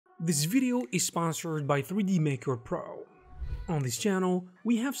This video is sponsored by 3DMakerpro. On this channel,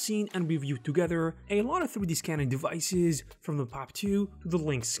 we have seen and reviewed together a lot of 3D scanning devices from the Pop 2 to the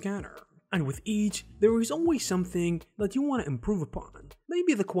Link scanner. And with each, there is always something that you want to improve upon.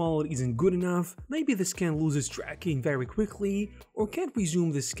 Maybe the quality isn't good enough, maybe the scan loses tracking very quickly, or can't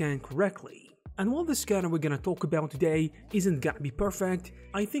resume the scan correctly. And while the scanner we're gonna talk about today isn't gonna be perfect,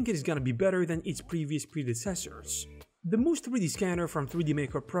 I think it is gonna be better than its previous predecessors. The Moose 3D scanner from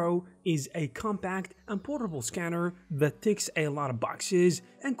 3DMakerpro is a compact and portable scanner that ticks a lot of boxes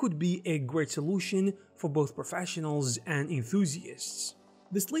and could be a great solution for both professionals and enthusiasts.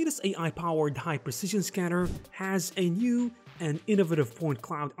 This latest AI-powered high-precision scanner has a new and innovative point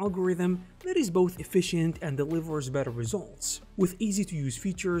cloud algorithm that is both efficient and delivers better results, with easy-to-use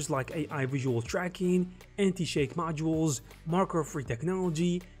features like AI visual tracking, anti-shake modules, marker-free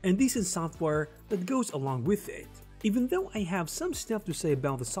technology, and decent software that goes along with it. Even though I have some stuff to say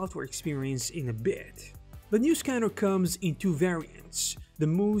about the software experience in a bit. The new scanner comes in two variants, the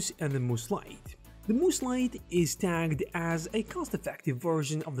Moose and the Moose Lite. The Moose Lite is tagged as a cost-effective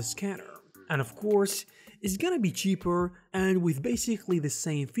version of the scanner, and of course, it's gonna be cheaper and with basically the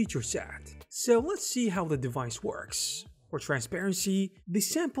same feature set. So let's see how the device works. For transparency,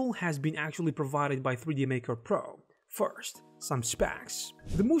 this sample has been actually provided by 3DMakerpro. First, some specs.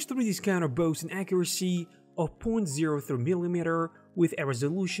 The Moose 3D scanner boasts an accuracy of 0.03mm with a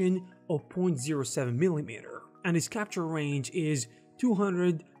resolution of 0.07mm, and its capture range is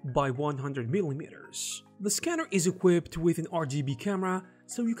 200 by 100mm. The scanner is equipped with an RGB camera,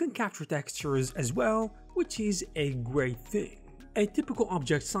 so you can capture textures as well, which is a great thing. A typical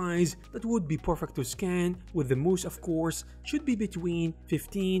object size that would be perfect to scan with the Moose, of course, should be between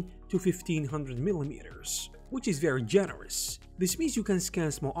 15 to 1500mm, which is very generous. This means you can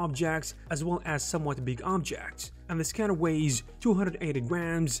scan small objects as well as somewhat big objects, and the scanner weighs 280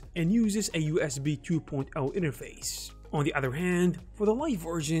 grams and uses a USB 2.0 interface. On the other hand, for the Lite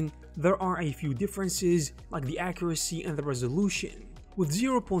version, there are a few differences like the accuracy and the resolution, with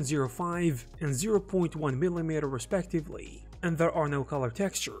 0.05 and 0.1mm respectively, and there are no color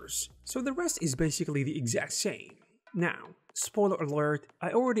textures, so the rest is basically the exact same. Now, spoiler alert,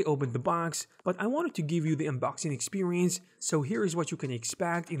 I already opened the box, but I wanted to give you the unboxing experience, so here is what you can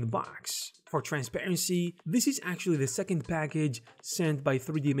expect in the box. For transparency, this is actually the second package sent by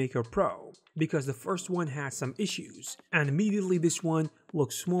 3DMakerpro, because the first one had some issues, and immediately this one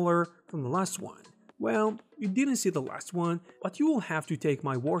looks smaller from the last one. Well, you didn't see the last one, but you will have to take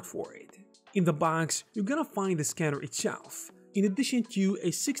my word for it. In the box, you're gonna find the scanner itself, in addition to a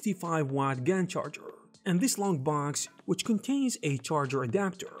 65-watt GAN charger, and this long box which contains a charger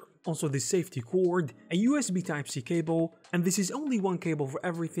adapter, also the safety cord, a USB Type-C cable, and this is only one cable for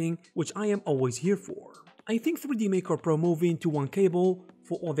everything, which I am always here for. I think 3DMakerpro moving to one cable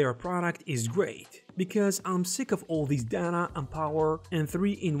for all their product is great, because I'm sick of all these data and power and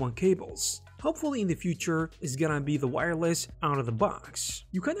 3-in-1 cables. Hopefully in the future it's gonna be the wireless out of the box.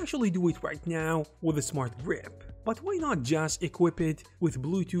 You can actually do it right now with a smart grip, but why not just equip it with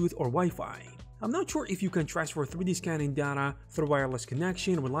Bluetooth or Wi-Fi? I'm not sure if you can transfer 3D scanning data through wireless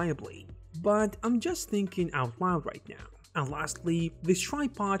connection reliably, but I'm just thinking out loud right now. And lastly, this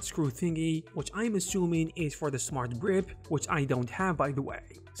tripod screw thingy, which I'm assuming is for the smart grip, which I don't have by the way,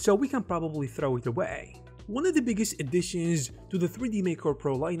 so we can probably throw it away. One of the biggest additions to the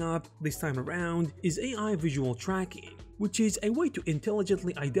 3DMakerpro lineup this time around is AI visual tracking, which is a way to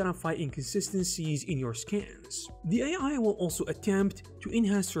intelligently identify inconsistencies in your scans. The AI will also attempt to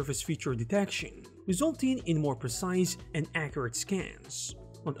enhance surface feature detection, resulting in more precise and accurate scans.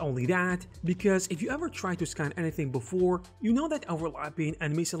 Not only that, because if you ever tried to scan anything before, you know that overlapping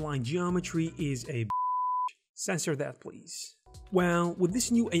and misaligned geometry is a Censor that please. Well, with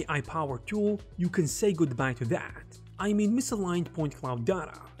this new AI power tool, you can say goodbye to that. I mean misaligned point cloud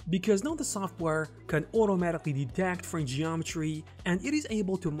data, because now the software can automatically detect fringe geometry and it is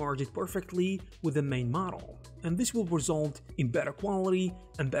able to merge it perfectly with the main model. And this will result in better quality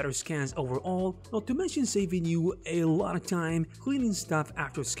and better scans overall, not to mention saving you a lot of time cleaning stuff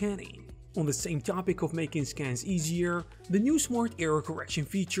after scanning. On the same topic of making scans easier, the new smart error correction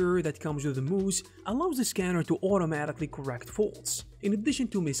feature that comes with the Moose allows the scanner to automatically correct faults, in addition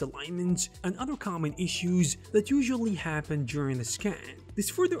to misalignments and other common issues that usually happen during the scan. This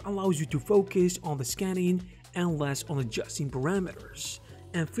further allows you to focus on the scanning and less on adjusting parameters,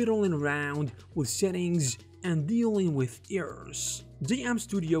 and fiddling around with settings and dealing with errors. JM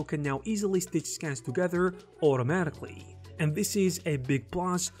Studio can now easily stitch scans together automatically, and this is a big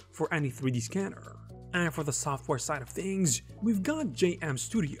plus for any 3D scanner. And for the software side of things, we've got JM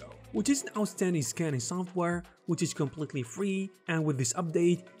Studio, which is an outstanding scanning software which is completely free, and with this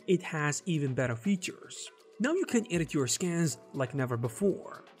update, it has even better features. Now you can edit your scans like never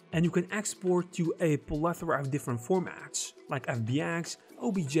before, and you can export to a plethora of different formats like FBX,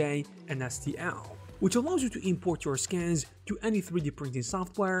 OBJ, and STL, which allows you to import your scans to any 3D printing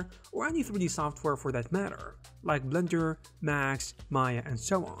software or any 3D software for that matter, like Blender, Max, Maya, and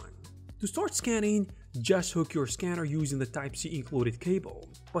so on. To start scanning, just hook your scanner using the Type-C included cable,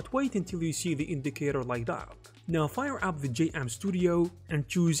 but wait until you see the indicator light up. Now fire up the JM Studio and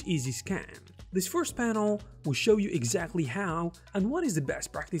choose Easy Scan. This first panel will show you exactly how and what is the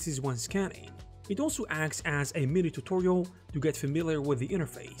best practices when scanning. It also acts as a mini tutorial to get familiar with the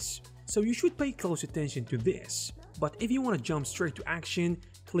interface, so you should pay close attention to this. But if you want to jump straight to action,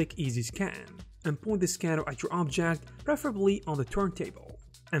 click Easy Scan and point the scanner at your object, preferably on the turntable,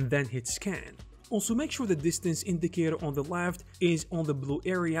 and then hit Scan. Also make sure the distance indicator on the left is on the blue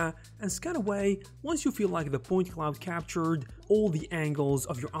area and scan away once you feel like the point cloud captured all the angles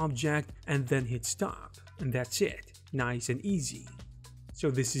of your object, and then hit stop. And that's it, nice and easy. So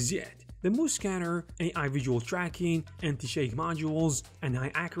this is it. The Moose Scanner, AI visual tracking, anti-shake modules, and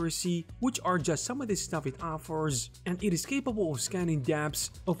high accuracy, which are just some of the stuff it offers, and it is capable of scanning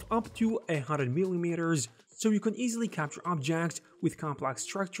depths of up to 100mm, so you can easily capture objects with complex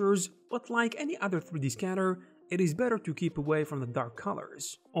structures, but like any other 3D scanner, it is better to keep away from the dark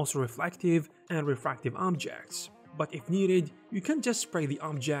colors, also reflective and refractive objects. But if needed, you can just spray the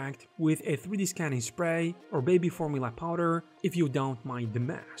object with a 3D scanning spray or baby formula powder if you don't mind the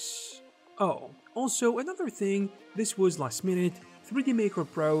mess. Oh, also another thing, this was last minute,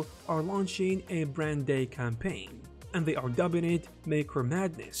 3DMakerpro are launching a brand day campaign, and they are dubbing it Maker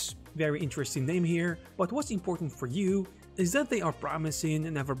Madness. Very interesting name here, but what's important for you is that they are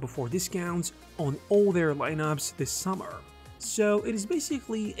promising never before discounts on all their lineups this summer. So it is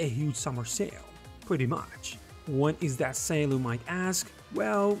basically a huge summer sale, pretty much. When is that sale, you might ask?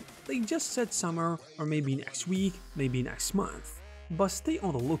 Well, they just said summer, or maybe next week, maybe next month. But stay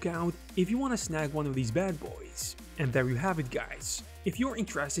on the lookout if you want to snag one of these bad boys. And there you have it, guys. If you're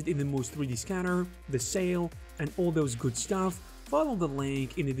interested in the Moose 3D scanner, the sale, and all those good stuff, follow the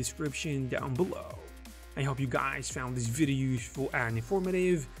link in the description down below. I hope you guys found this video useful and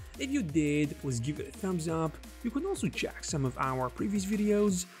informative. If you did, please give it a thumbs up. You can also check some of our previous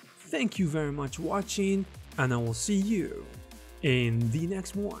videos. Thank you very much for watching, and I will see you in the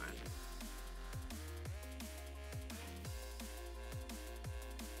next one.